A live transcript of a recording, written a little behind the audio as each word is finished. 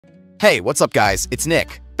Hey, what's up guys? It's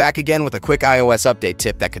Nick, back again with a quick iOS update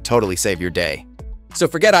tip that could totally save your day. So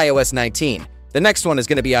forget iOS 19, the next one is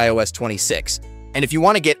going to be iOS 26. And if you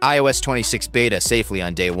want to get iOS 26 beta safely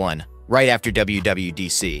on day one, right after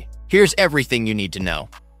WWDC, here's everything you need to know.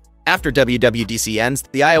 After WWDC ends,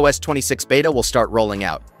 the iOS 26 beta will start rolling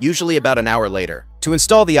out, usually about an hour later. To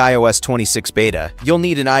install the iOS 26 beta, you'll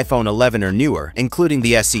need an iPhone 11 or newer, including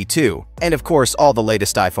the SE2, and of course all the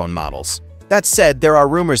latest iPhone models. That said, there are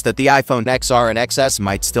rumors that the iPhone XR and XS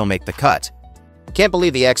might still make the cut. Can't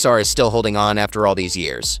believe the XR is still holding on after all these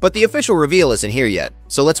years. But the official reveal isn't here yet,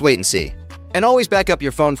 so let's wait and see. And always back up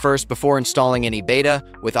your phone first before installing any beta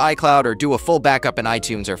with iCloud, or do a full backup in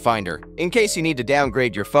iTunes or Finder, in case you need to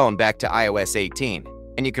downgrade your phone back to iOS 18,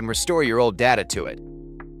 and you can restore your old data to it.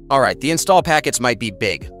 Alright, the install packets might be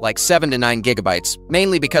big, like 7 to 9 gigabytes,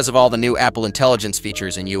 mainly because of all the new Apple Intelligence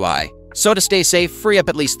features in UI. So to stay safe, free up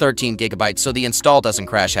at least 13 gigabytes so the install doesn't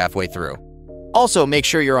crash halfway through. Also, make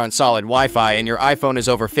sure you're on solid Wi-Fi and your iPhone is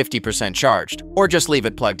over 50% charged, or just leave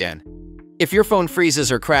it plugged in. If your phone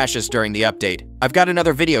freezes or crashes during the update, I've got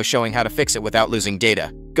another video showing how to fix it without losing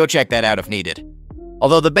data. Go check that out if needed.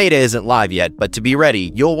 Although the beta isn't live yet, but to be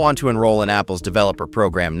ready, you'll want to enroll in Apple's developer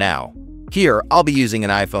program now. Here, I'll be using an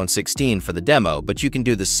iPhone 16 for the demo, but you can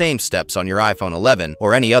do the same steps on your iPhone 11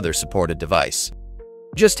 or any other supported device.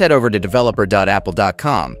 Just head over to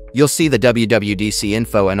developer.apple.com. You'll see the WWDC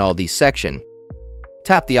info and all these section.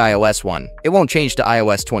 Tap the iOS one. It won't change to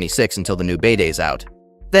iOS 26 until the new beta is out.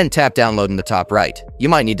 Then tap download in the top right. You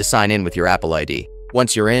might need to sign in with your Apple ID.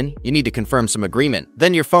 Once you're in, you need to confirm some agreement.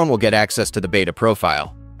 Then your phone will get access to the beta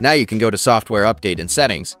profile. Now you can go to Software Update and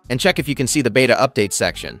Settings and check if you can see the beta update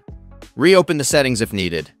section. Reopen the settings if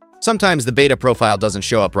needed. Sometimes the beta profile doesn't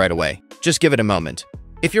show up right away. Just give it a moment.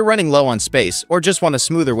 If you're running low on space or just want a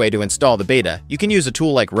smoother way to install the beta, you can use a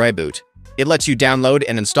tool like ReiBoot. It lets you download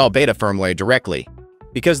and install beta firmware directly.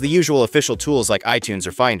 Because the usual official tools like iTunes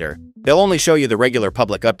or Finder, they'll only show you the regular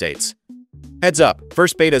public updates. Heads up,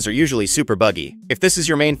 first betas are usually super buggy. If this is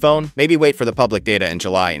your main phone, maybe wait for the public data in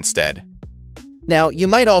July instead. Now, you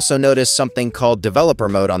might also notice something called developer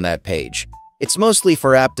mode on that page. It's mostly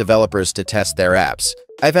for app developers to test their apps.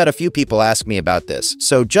 I've had a few people ask me about this,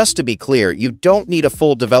 so just to be clear, you don't need a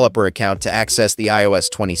full developer account to access the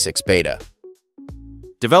iOS 26 beta.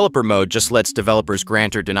 Developer mode just lets developers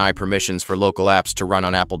grant or deny permissions for local apps to run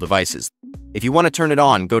on Apple devices. If you want to turn it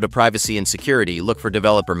on, go to Privacy and Security, look for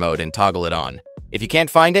developer mode and toggle it on. If you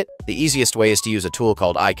can't find it, the easiest way is to use a tool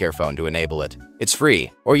called iCareFone to enable it. It's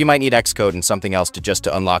free, or you might need Xcode and something else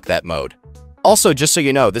to unlock that mode. Also, just so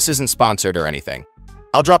you know, this isn't sponsored or anything.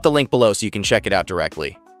 I'll drop the link below so you can check it out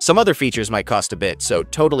directly. Some other features might cost a bit, so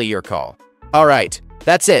totally your call. Alright,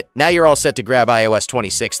 that's it. Now you're all set to grab iOS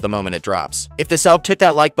 26 the moment it drops. If this helped, hit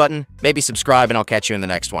that like button, maybe subscribe, and I'll catch you in the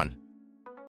next one.